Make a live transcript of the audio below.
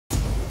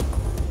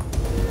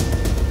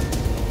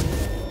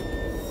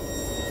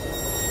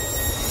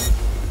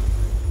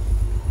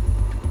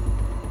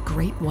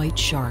Great white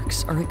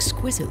sharks are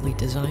exquisitely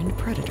designed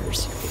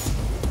predators.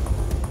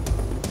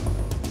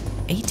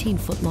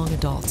 18-foot-long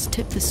adults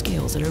tip the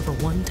scales at over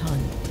 1 ton.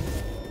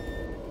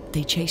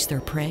 They chase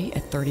their prey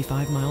at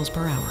 35 miles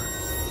per hour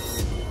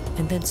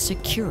and then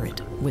secure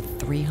it with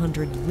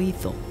 300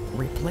 lethal,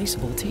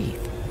 replaceable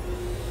teeth.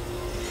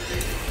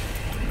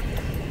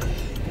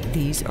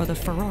 These are the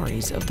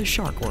Ferraris of the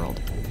shark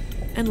world,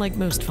 and like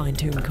most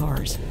fine-tuned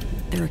cars,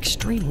 they're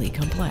extremely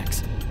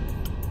complex.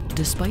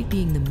 Despite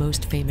being the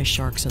most famous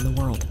sharks in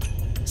the world,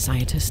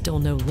 scientists still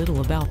know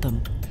little about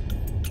them.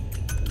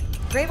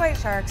 Great white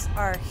sharks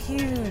are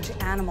huge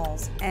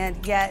animals, and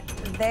yet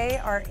they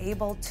are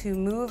able to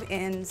move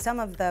in some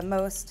of the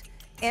most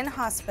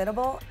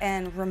inhospitable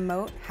and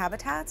remote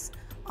habitats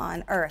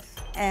on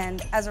Earth.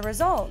 And as a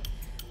result,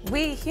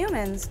 we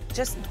humans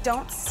just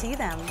don't see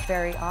them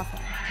very often.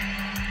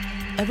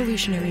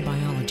 Evolutionary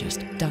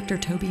biologist Dr.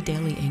 Toby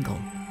Daly-Engel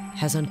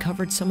has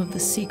uncovered some of the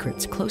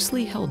secrets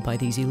closely held by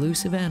these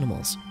elusive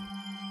animals.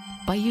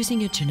 By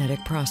using a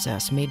genetic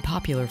process made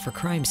popular for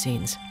crime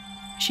scenes,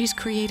 she's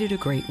created a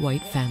great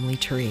white family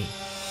tree.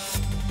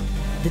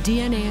 The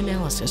DNA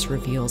analysis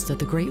reveals that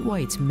the great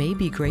whites may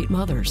be great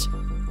mothers,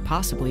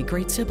 possibly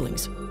great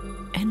siblings,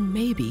 and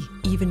maybe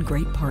even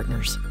great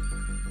partners.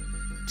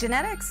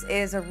 Genetics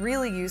is a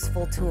really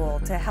useful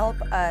tool to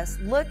help us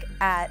look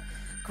at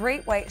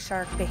great white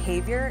shark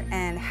behavior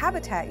and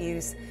habitat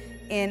use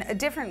in a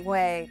different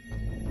way.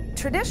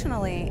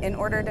 Traditionally, in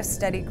order to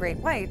study great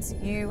whites,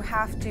 you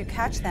have to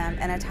catch them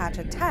and attach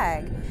a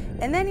tag,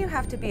 and then you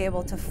have to be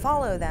able to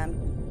follow them.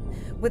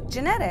 With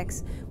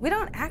genetics, we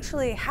don't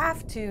actually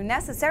have to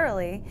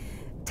necessarily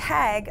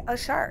tag a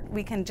shark.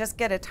 We can just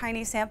get a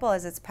tiny sample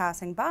as it's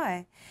passing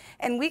by,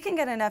 and we can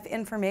get enough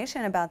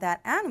information about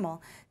that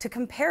animal to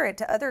compare it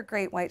to other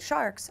great white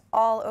sharks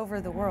all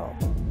over the world.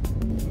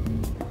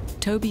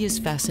 Toby is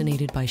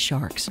fascinated by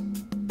sharks,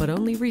 but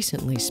only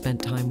recently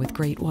spent time with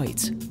great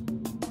whites.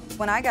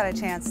 When I got a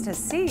chance to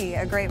see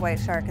a great white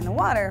shark in the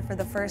water for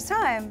the first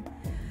time,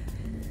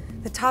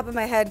 the top of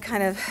my head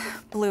kind of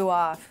blew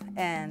off,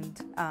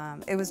 and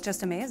it was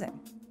just amazing.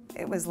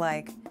 It was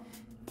like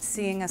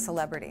seeing a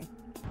celebrity.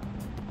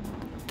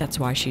 That's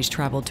why she's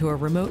traveled to a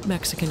remote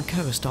Mexican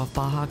coast off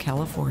Baja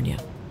California,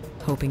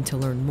 hoping to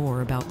learn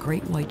more about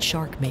great white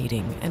shark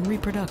mating and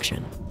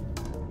reproduction.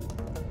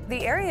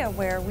 The area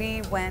where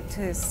we went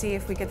to see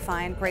if we could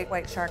find great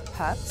white shark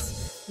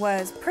pups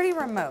was pretty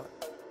remote.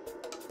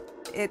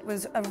 It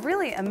was a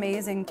really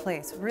amazing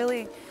place,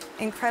 really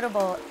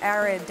incredible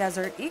arid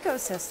desert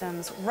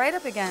ecosystems right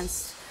up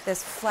against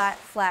this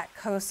flat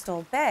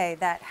coastal bay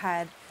that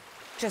had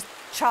just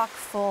chock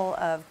full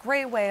of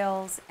gray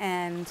whales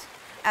and,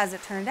 as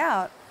it turned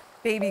out,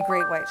 baby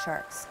great white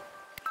sharks.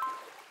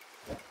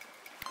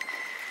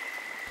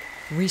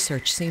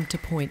 Research seemed to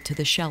point to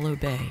the shallow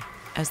bay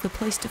as the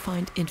place to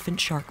find infant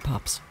shark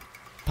pups,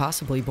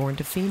 possibly born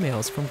to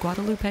females from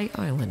Guadalupe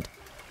Island,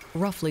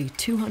 roughly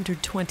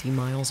 220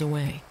 miles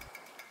away.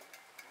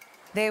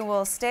 They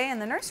will stay in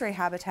the nursery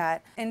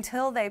habitat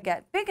until they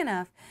get big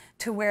enough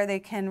to where they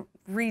can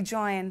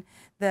rejoin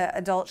the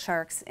adult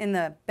sharks in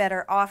the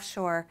better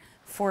offshore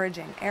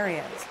foraging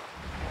areas.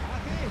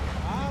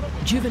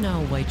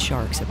 Juvenile white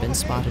sharks have been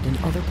spotted in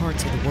other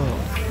parts of the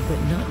world, but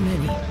not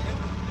many.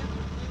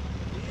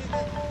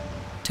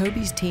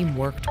 Toby's team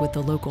worked with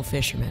the local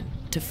fishermen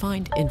to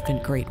find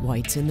infant great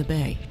whites in the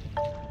bay.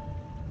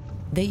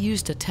 They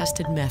used a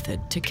tested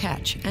method to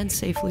catch and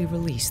safely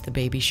release the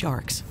baby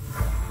sharks.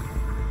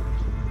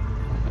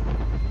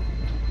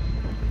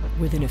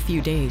 Within a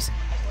few days,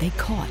 they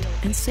caught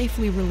and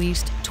safely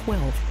released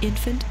 12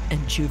 infant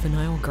and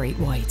juvenile great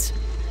whites.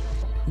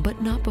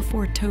 But not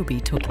before Toby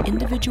took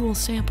individual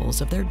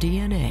samples of their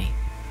DNA.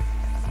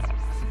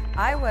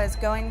 I was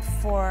going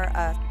for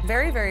a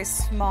very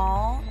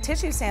small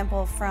tissue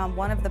sample from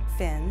one of the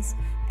fins,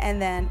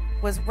 and then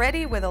was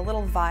ready with a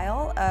little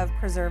vial of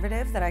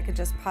preservative that I could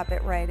just pop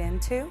it right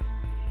into.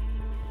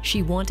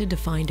 She wanted to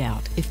find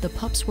out if the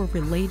pups were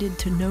related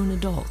to known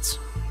adults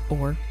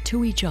or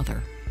to each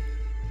other.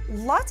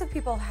 Lots of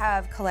people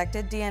have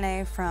collected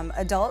DNA from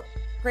adult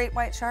great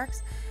white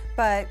sharks,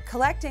 but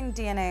collecting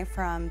DNA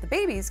from the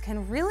babies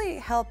can really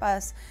help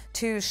us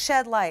to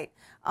shed light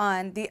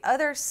on the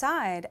other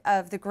side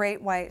of the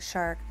great white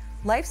shark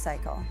life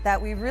cycle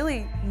that we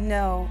really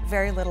know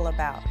very little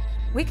about.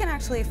 We can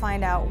actually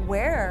find out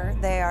where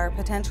they are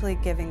potentially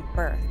giving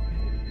birth.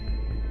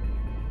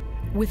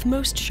 With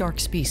most shark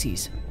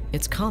species,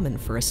 it's common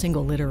for a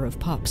single litter of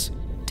pups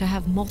to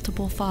have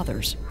multiple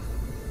fathers.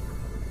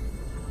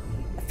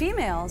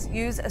 Females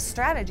use a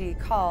strategy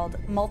called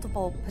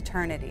multiple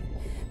paternity,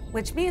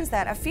 which means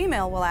that a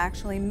female will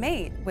actually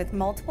mate with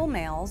multiple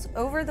males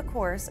over the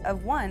course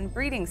of one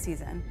breeding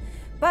season.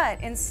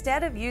 But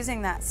instead of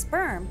using that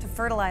sperm to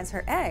fertilize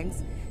her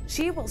eggs,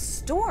 she will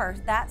store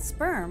that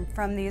sperm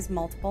from these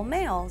multiple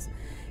males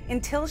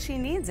until she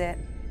needs it.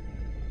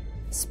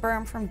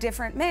 Sperm from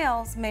different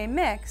males may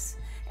mix,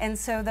 and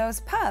so those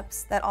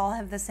pups that all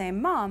have the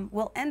same mom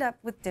will end up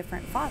with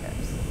different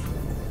fathers.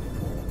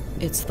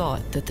 It's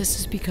thought that this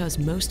is because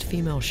most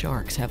female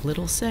sharks have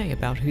little say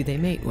about who they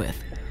mate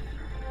with.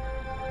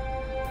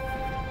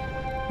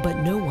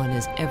 But no one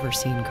has ever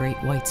seen great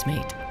whites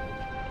mate.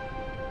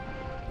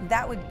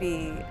 That would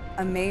be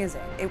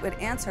amazing. It would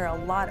answer a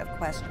lot of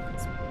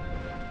questions.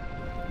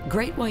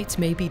 Great whites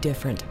may be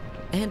different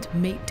and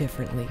mate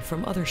differently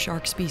from other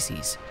shark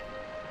species.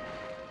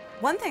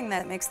 One thing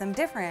that makes them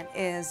different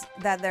is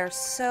that they're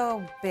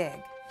so big.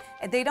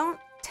 They don't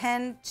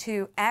tend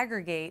to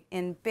aggregate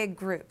in big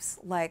groups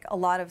like a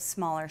lot of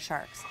smaller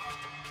sharks.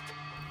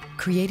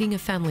 Creating a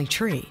family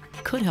tree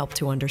could help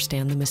to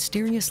understand the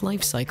mysterious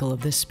life cycle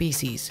of this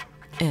species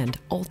and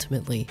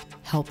ultimately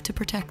help to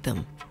protect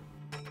them.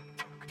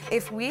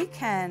 If we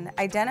can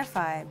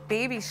identify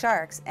baby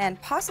sharks and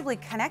possibly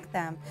connect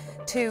them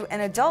to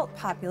an adult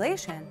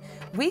population,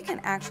 we can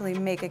actually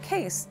make a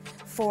case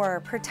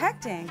for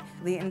protecting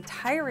the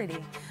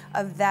entirety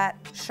of that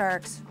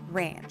shark's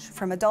range,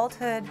 from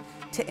adulthood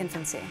to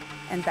infancy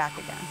and back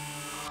again.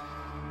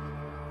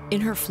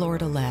 In her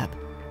Florida lab,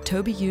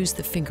 Toby used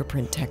the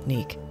fingerprint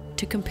technique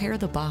to compare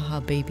the Baja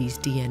baby's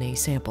DNA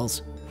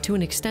samples to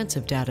an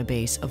extensive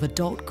database of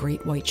adult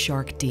great white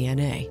shark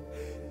DNA.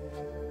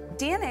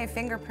 DNA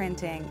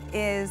fingerprinting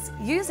is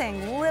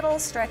using little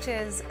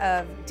stretches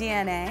of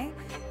DNA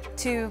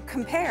to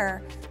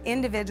compare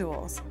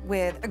individuals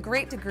with a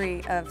great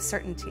degree of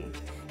certainty.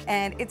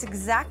 And it's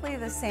exactly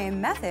the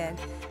same method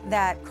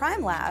that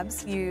crime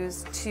labs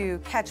use to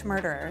catch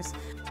murderers,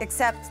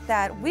 except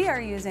that we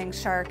are using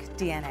shark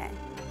DNA.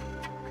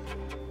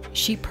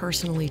 She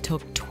personally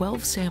took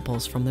 12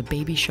 samples from the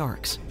baby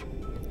sharks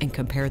and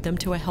compared them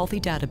to a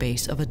healthy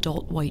database of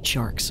adult white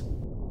sharks.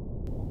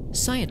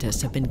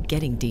 Scientists have been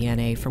getting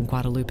DNA from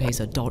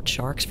Guadalupe's adult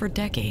sharks for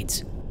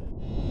decades.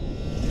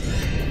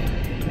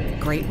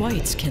 Great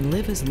whites can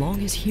live as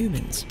long as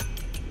humans.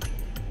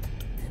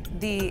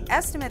 The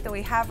estimate that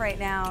we have right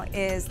now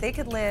is they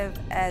could live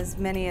as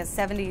many as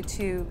 70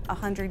 to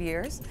 100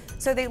 years.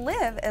 So they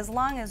live as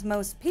long as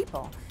most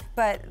people,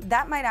 but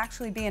that might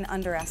actually be an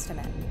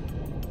underestimate.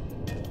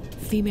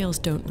 Females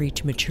don't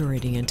reach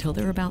maturity until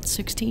they're about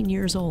 16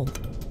 years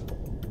old.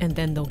 And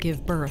then they'll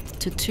give birth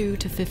to 2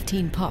 to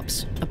 15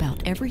 pups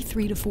about every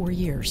 3 to 4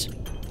 years.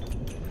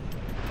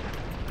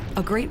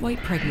 A great white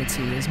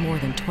pregnancy is more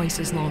than twice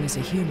as long as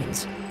a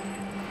human's,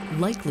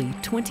 likely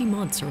 20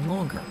 months or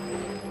longer.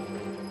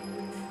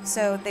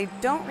 So they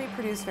don't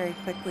reproduce very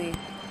quickly,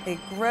 they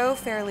grow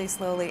fairly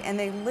slowly, and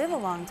they live a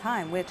long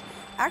time, which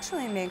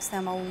actually makes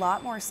them a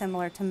lot more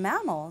similar to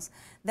mammals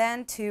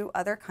than to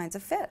other kinds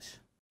of fish.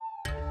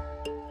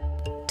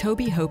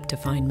 Toby hoped to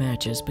find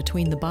matches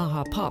between the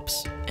Baja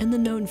pups and the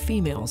known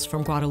females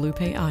from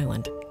Guadalupe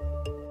Island.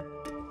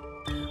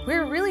 We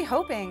were really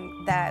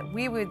hoping that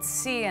we would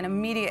see an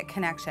immediate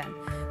connection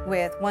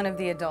with one of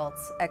the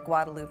adults at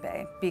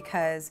Guadalupe,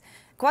 because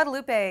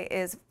Guadalupe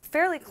is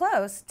fairly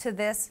close to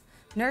this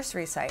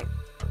nursery site.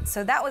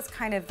 So that was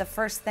kind of the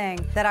first thing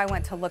that I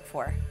went to look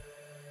for.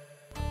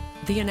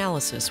 The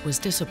analysis was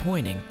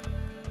disappointing.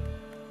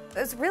 It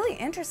was really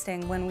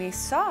interesting when we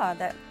saw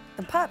that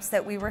the pups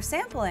that we were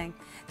sampling,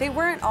 they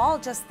weren't all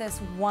just this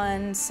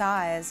one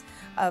size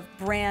of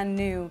brand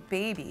new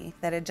baby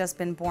that had just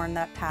been born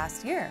that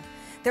past year.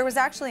 There was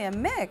actually a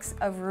mix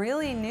of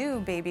really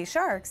new baby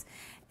sharks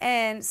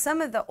and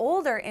some of the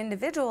older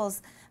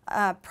individuals,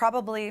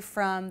 probably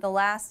from the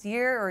last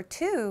year or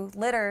two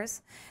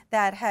litters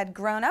that had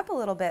grown up a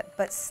little bit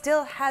but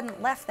still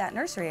hadn't left that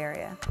nursery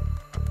area.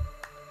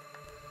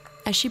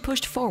 As she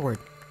pushed forward,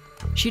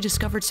 she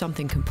discovered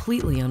something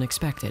completely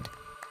unexpected.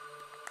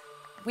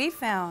 We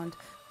found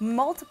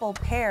multiple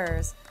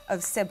pairs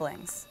of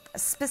siblings.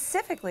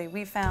 Specifically,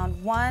 we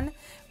found one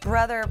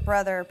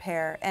brother-brother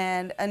pair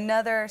and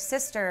another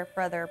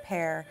sister-brother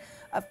pair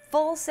of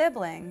full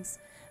siblings,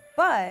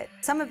 but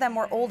some of them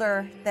were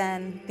older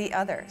than the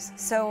others.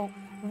 So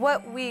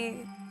what we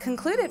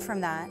concluded from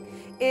that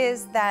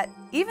is that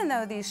even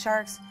though these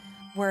sharks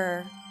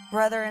were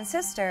brother and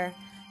sister,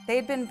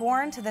 they'd been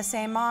born to the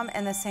same mom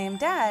and the same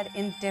dad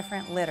in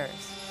different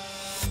litters.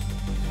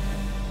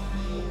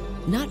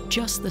 Not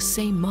just the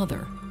same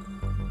mother,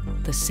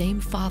 the same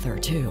father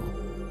too.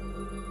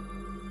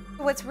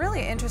 What's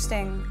really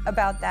interesting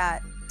about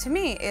that, to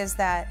me, is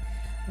that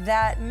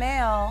that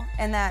male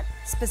and that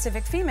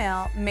specific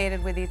female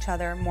mated with each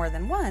other more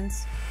than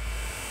once.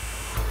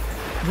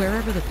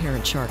 Wherever the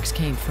parent sharks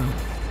came from,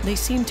 they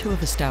seem to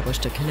have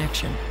established a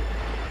connection.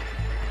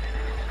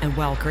 And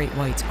while great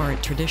whites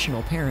aren't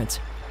traditional parents,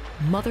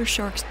 mother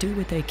sharks do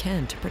what they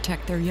can to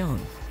protect their young.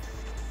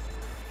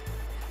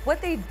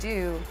 What they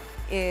do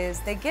is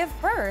they give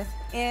birth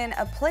in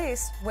a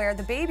place where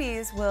the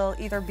babies will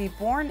either be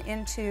born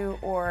into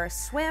or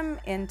swim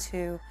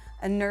into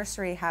a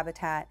nursery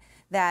habitat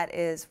that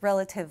is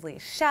relatively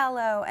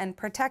shallow and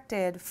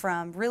protected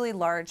from really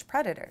large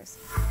predators.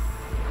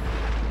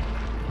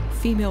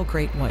 Female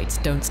great whites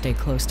don't stay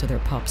close to their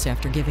pups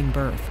after giving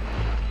birth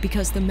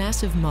because the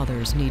massive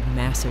mothers need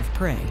massive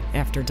prey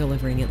after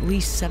delivering at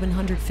least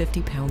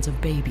 750 pounds of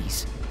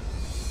babies.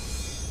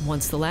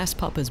 Once the last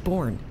pup is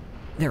born,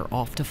 they're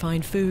off to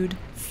find food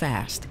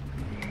fast.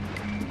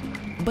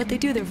 But they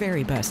do their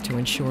very best to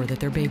ensure that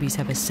their babies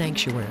have a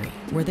sanctuary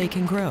where they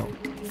can grow,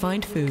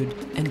 find food,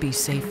 and be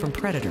safe from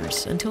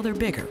predators until they're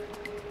bigger.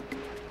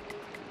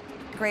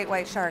 Great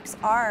white sharks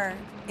are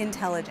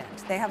intelligent.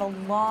 They have a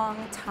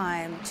long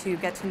time to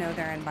get to know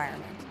their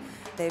environment.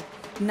 They've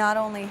not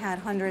only had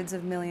hundreds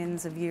of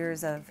millions of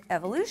years of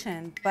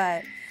evolution,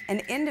 but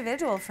an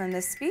individual from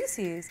this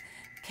species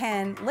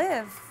can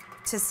live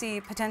to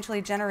see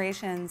potentially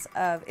generations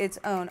of its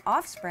own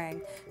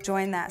offspring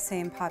join that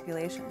same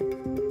population.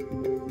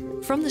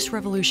 From this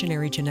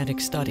revolutionary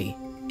genetic study,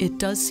 it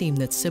does seem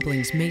that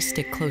siblings may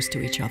stick close to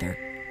each other,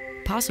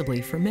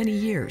 possibly for many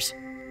years.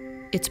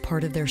 It's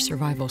part of their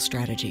survival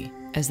strategy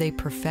as they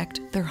perfect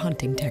their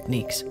hunting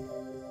techniques.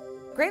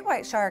 Great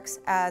white sharks,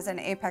 as an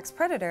apex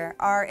predator,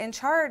 are in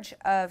charge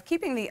of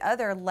keeping the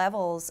other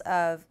levels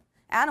of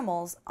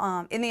animals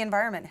in the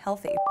environment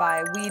healthy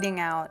by weeding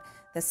out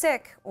the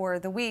sick or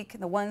the weak,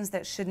 the ones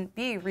that shouldn't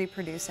be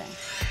reproducing.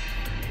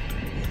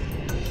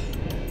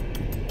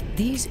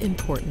 These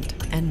important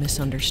and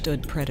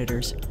misunderstood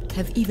predators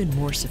have even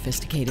more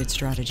sophisticated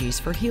strategies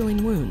for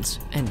healing wounds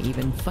and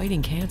even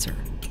fighting cancer.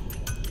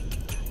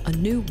 A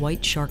new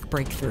white shark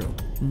breakthrough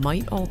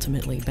might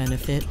ultimately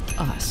benefit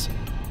us.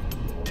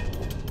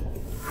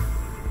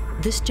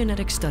 This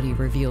genetic study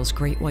reveals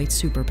great white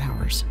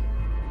superpowers.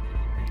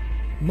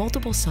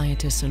 Multiple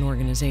scientists and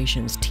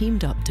organizations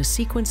teamed up to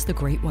sequence the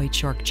great white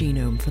shark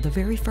genome for the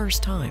very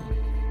first time.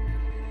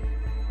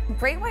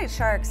 Great white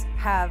sharks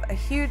have a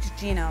huge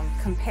genome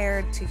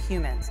compared to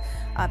humans.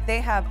 They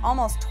have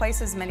almost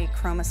twice as many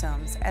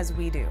chromosomes as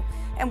we do.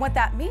 And what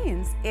that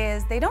means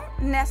is they don't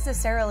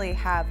necessarily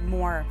have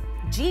more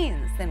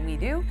genes than we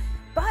do,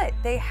 but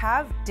they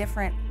have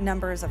different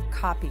numbers of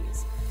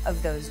copies of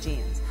those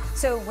genes.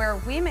 So where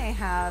we may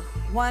have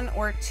 1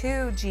 or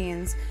 2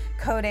 genes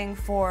coding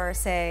for,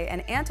 say,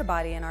 an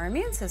antibody in our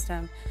immune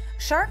system,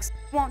 sharks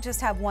won't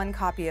just have 1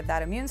 copy of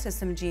that immune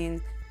system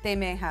gene, they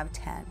may have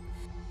 10.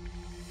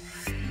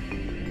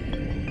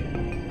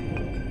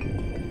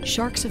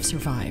 Sharks have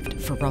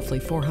survived for roughly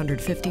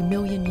 450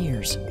 million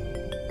years,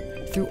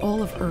 through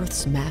all of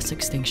Earth's mass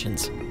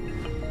extinctions.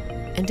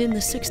 And in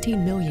the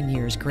 16 million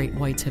years great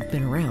whites have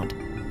been around,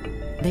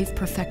 they've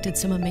perfected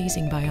some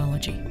amazing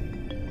biology.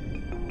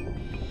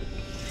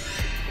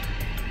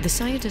 The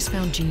scientists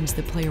found genes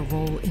that play a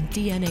role in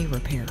DNA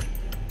repair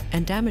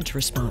and damage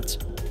response,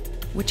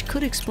 which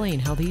could explain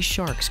how these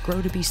sharks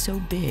grow to be so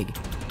big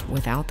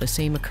without the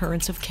same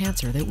occurrence of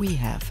cancer that we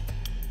have.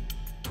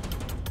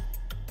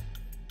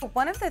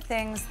 One of the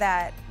things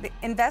that the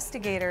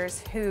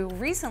investigators who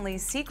recently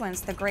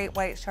sequenced the great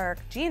white shark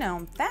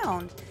genome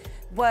found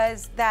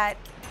was that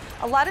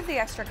a lot of the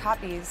extra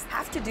copies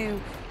have to do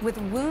with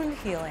wound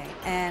healing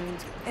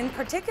and, in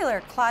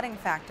particular, clotting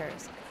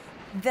factors.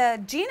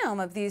 The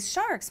genome of these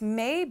sharks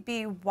may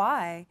be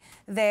why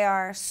they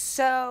are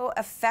so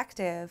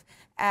effective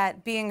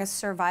at being a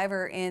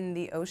survivor in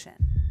the ocean.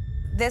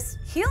 This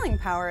healing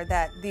power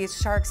that these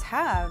sharks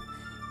have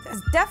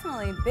has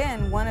definitely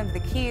been one of the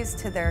keys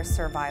to their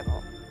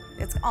survival.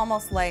 It's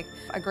almost like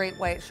a great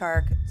white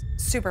shark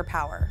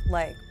superpower,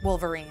 like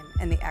Wolverine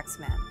in the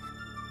X-Men.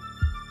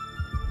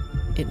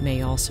 It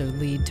may also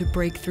lead to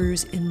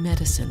breakthroughs in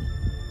medicine.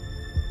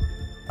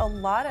 A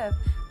lot of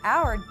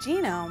our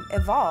genome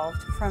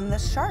evolved from the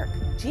shark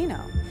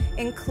genome,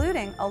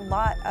 including a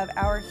lot of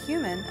our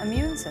human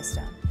immune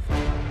system.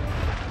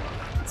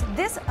 So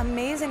this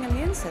amazing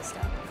immune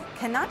system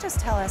can not just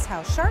tell us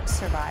how sharks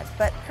survive,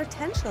 but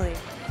potentially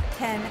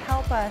can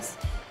help us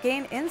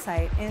gain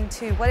insight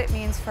into what it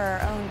means for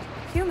our own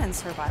human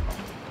survival.